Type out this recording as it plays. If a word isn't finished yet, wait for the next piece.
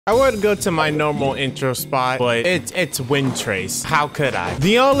I would go to my normal intro spot, but it's Windtrace. How could I?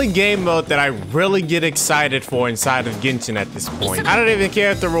 The only game mode that I really get excited for inside of Genshin at this point. I don't even care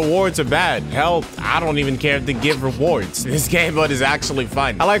if the rewards are bad. Hell, I don't even care if they give rewards. This game mode is actually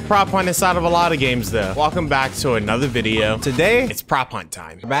fun. I like prop hunt inside of a lot of games though. Welcome back to another video. Today, it's prop hunt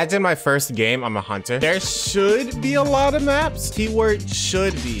time. Imagine my first game, I'm a hunter. There should be a lot of maps. Keyword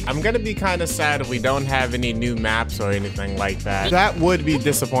should be. I'm gonna be kind of sad if we don't have any new maps or anything like that. That would be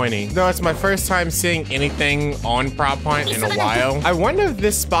disappointing. Though it's my first time seeing anything on prop hunt in a while. I wonder if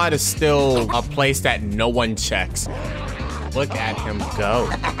this spot is still a place that no one checks. Look at him go.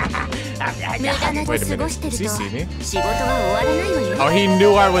 Wait a minute, does he see me? Oh, he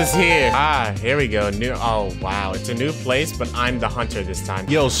knew I was here. Ah, here we go. Oh, wow, it's a new place, but I'm the hunter this time.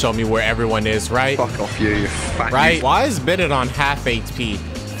 You'll show me where everyone is, right? Fuck off you fat right? youth. Why is Bennett on half HP?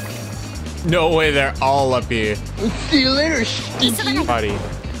 No way, they're all up here. See you later, stinky.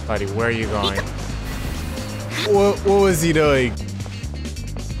 Buddy, where are you going? What was he doing?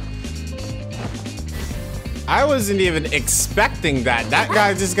 I wasn't even expecting that. That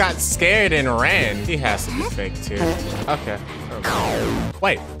guy just got scared and ran. He has to be fake too. Okay.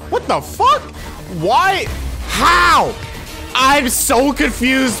 Wait, what the fuck? Why? How? I'm so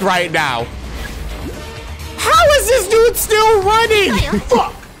confused right now. How is this dude still running?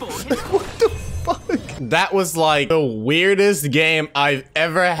 Fuck. What the fuck? That was like the weirdest game I've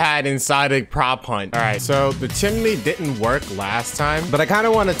ever had inside a prop hunt. All right, so the chimney didn't work last time, but I kind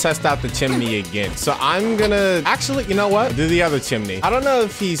of want to test out the chimney again. So I'm gonna actually, you know what? Do the other chimney. I don't know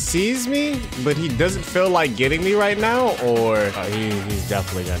if he sees me, but he doesn't feel like getting me right now, or he's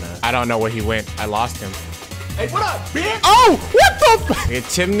definitely gonna. I don't know where he went. I lost him. Hey, what up, bitch? Oh, what the f— the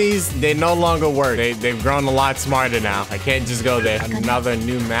chimneys, they no longer work. They've grown a lot smarter now. I can't just go there. Another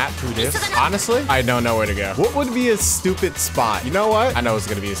new map. Who this? Honestly, I don't know where to go. What would be a stupid spot? You know what? I know it's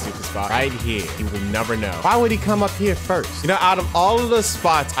gonna be a stupid spot. Right here. You will never know. Why would he come up here first? You know, out of all of the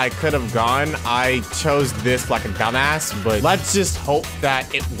spots I could have gone, I chose this like a dumbass, but let's just hope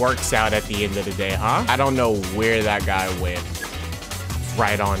that it works out at the end of the day, huh? I don't know where that guy went.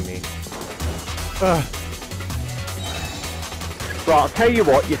 Right on me. Ugh. Right, I'll tell you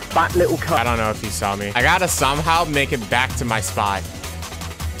what, you fat little cunt. I don't know if he saw me. I gotta somehow make it back to my spot.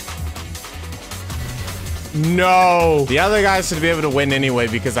 No. The other guys should be able to win anyway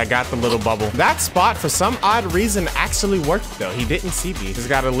because I got the little bubble. That spot, for some odd reason, actually worked though. He didn't see me. Just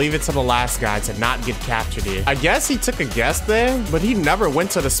gotta leave it to the last guy to not get captured here. I guess he took a guess there, but he never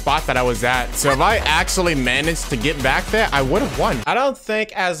went to the spot that I was at. So if I actually managed to get back there, I would have won. I don't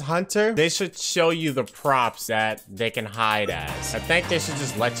think as Hunter, they should show you the props that they can hide as. I think they should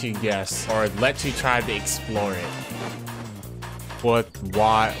just let you guess or let you try to explore it. What?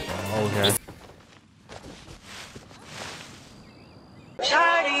 Why? Okay.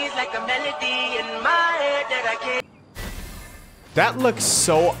 Like a melody in my head that I can't. That looks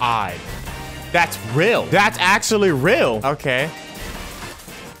so odd. That's real. That's actually real. Okay.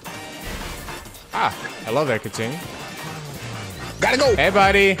 Ah, hello there, Kaching. Gotta go. Hey,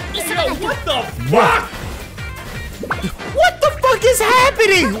 buddy. Yo, what the fuck? What the fuck is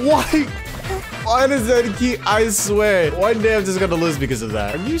happening? Why? Why does that keep? I swear, one day I'm just gonna lose because of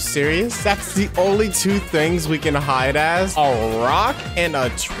that. Are you serious? That's the only two things we can hide as: a rock and a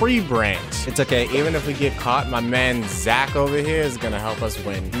tree branch. It's okay, even if we get caught, my man Zach over here is gonna help us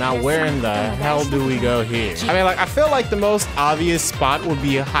win. Now, where in the hell do we go here? I mean, like, I feel like the most obvious spot would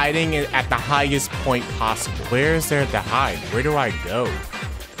be hiding at the highest point possible. Where is there to hide? Where do I go?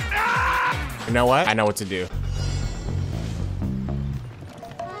 You know what? I know what to do.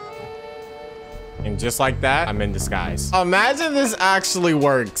 And just like that, I'm in disguise. Imagine this actually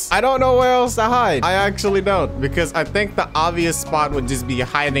works. I don't know where else to hide. I actually don't, because I think the obvious spot would just be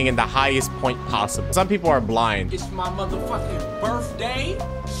hiding in the highest point possible. Some people are blind. It's my motherfucking birthday.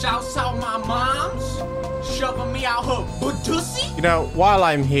 Shouts out my moms. Shoving me out her budussy. You know, while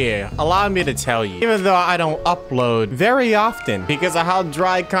I'm here, allow me to tell you, even though I don't upload very often because of how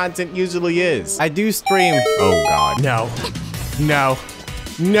dry content usually is, I do stream. Oh God, no, no.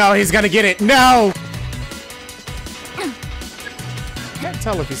 No, he's gonna get it. No! Can't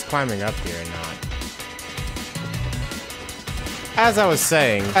tell if he's climbing up here or not. As I was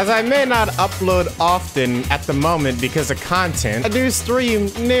saying, as I may not upload often at the moment because of content, I do stream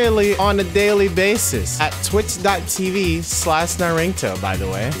nearly on a daily basis at twitch.tv/Naruto, by the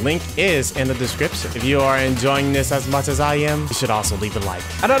way. Link is in the description. If you are enjoying this as much as I am, you should also leave a like.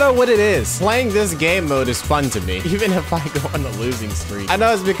 I don't know what it is. Playing this game mode is fun to me, even if I go on a losing streak. I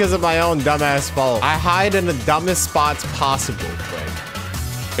know it's because of my own dumbass fault. I hide in the dumbest spots possible, but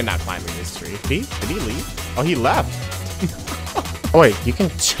you're not climbing this tree. Did he leave? Oh, he left. Oh, wait, you can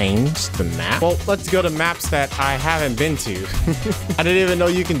change the map? Well, let's go to maps that I haven't been to. I didn't even know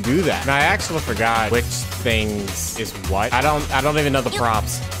you can do that. And I actually forgot which things is what. I don't even know the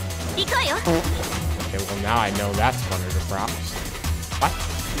props. Okay, well now I know that's one of the props. What?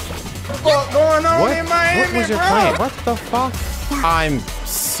 What's going on What? in Miami, What was your bro? plan? What the fuck? I'm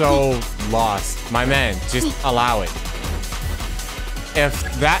so lost. My man, just allow it.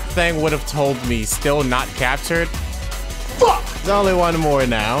 If that thing would have told me still not captured, fuck! There's only one more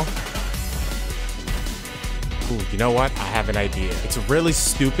now. Ooh, you know what? I have an idea. It's a really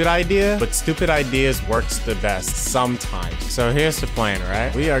stupid idea, but stupid ideas works the best sometimes. So here's the plan,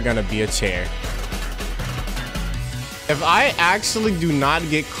 right? We are gonna be a chair. If I actually do not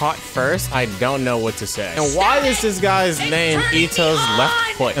get caught first, I don't know what to say. And why is this guy's name Ito's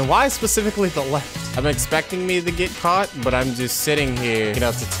left foot? And why specifically the left? I'm expecting me to get caught, but I'm just sitting here, you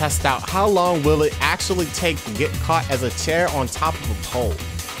know, to test out how long will it actually take to get caught as a chair on top of a pole.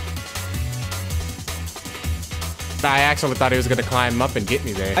 I actually thought he was gonna climb up and get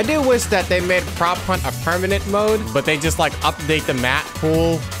me there. I do wish that they made Prop Hunt a permanent mode, but they just like update the map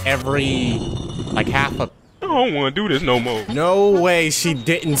pool every like half a... I don't want to do this no more. No way she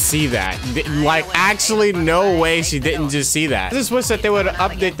didn't see that. Like, actually, no way she didn't just see that. I just wish that they would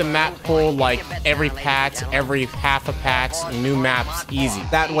update the map pool like every patch, every half a patch, new maps, easy.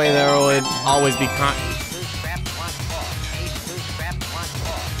 That way there would always be I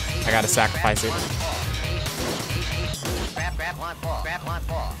gotta sacrifice it.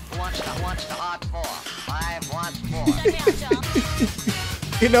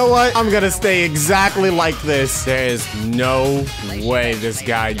 You know what? I'm gonna stay exactly like this. There is no way this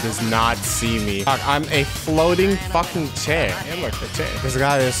guy does not see me. Fuck, I'm a floating fucking chair. Hey, look, the chair. This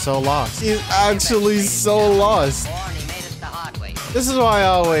guy is so lost. He's actually so lost. This is why I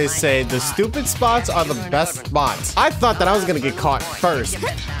always say the stupid spots are the best spots. I thought that I was gonna get caught first.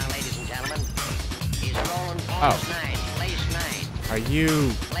 Oh. Are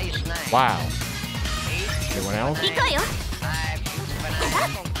you... Wow. Anyone else?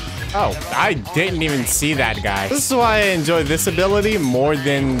 Oh, I didn't even see that guy. This is why I enjoy this ability more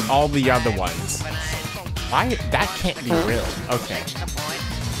than all the other ones. Why? That can't be real. Okay.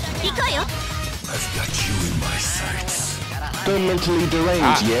 I've got you in my sights. Don't mentally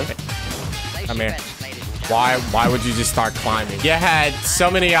deranged, yeah? Come here. Why would you just start climbing? You had so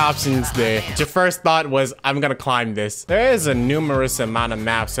many options there. Your first thought was, I'm gonna climb this. There is a numerous amount of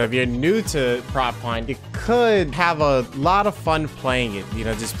maps, so if you're new to Prop Hunt, you could have a lot of fun playing it, you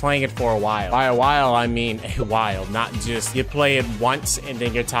know, just playing it for a while. By a while, I mean a while, not just you play it once and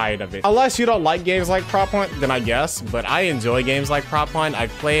then you're tired of it. Unless you don't like games like Prop Hunt, then I guess, but I enjoy games like Prop Hunt.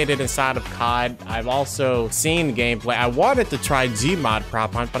 I've played it inside of COD. I've also seen gameplay. I wanted to try Gmod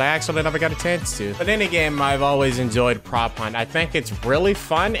Prop Hunt, but I actually never got a chance to. But any game I've always enjoyed Prop Hunt. I think it's really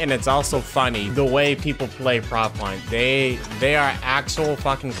fun and it's also funny the way people play Prop Hunt. They are actual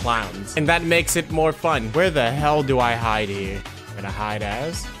fucking clowns, and that makes it more fun. Where the hell do I hide here? I'm gonna hide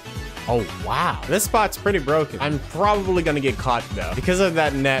as? Oh wow, this spot's pretty broken. I'm probably gonna get caught though. Because of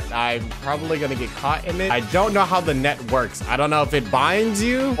that net, I'm probably gonna get caught in it. I don't know how the net works. I don't know if it binds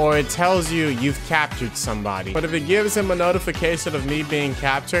you or it tells you you've captured somebody. But if it gives him a notification of me being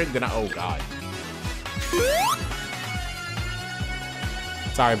captured, then oh god.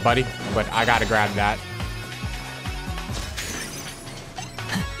 Sorry, buddy, but I gotta grab that.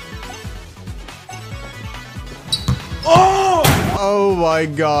 Oh my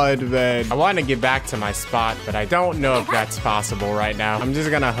god, man. I want to get back to my spot, but I don't know if that's possible right now. I'm just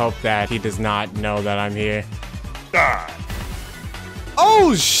gonna hope that he does not know that I'm here.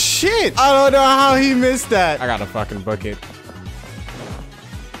 Oh shit! I don't know how he missed that. I gotta fucking book it.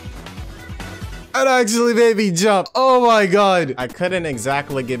 It actually made me jump. Oh my god. I couldn't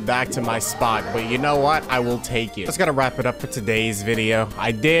exactly get back to my spot, but you know what? I will take it. That's gonna wrap it up for today's video.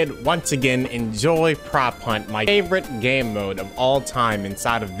 I did once again enjoy Prop Hunt, my favorite game mode of all time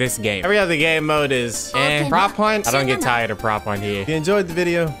inside of this game. Every other game mode is Prop Hunt. I don't get tired of Prop Hunt here. If you enjoyed the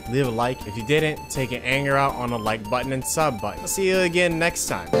video, leave a like. If you didn't, take your anger out on the like button and sub button. I'll see you again next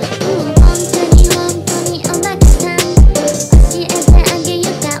time.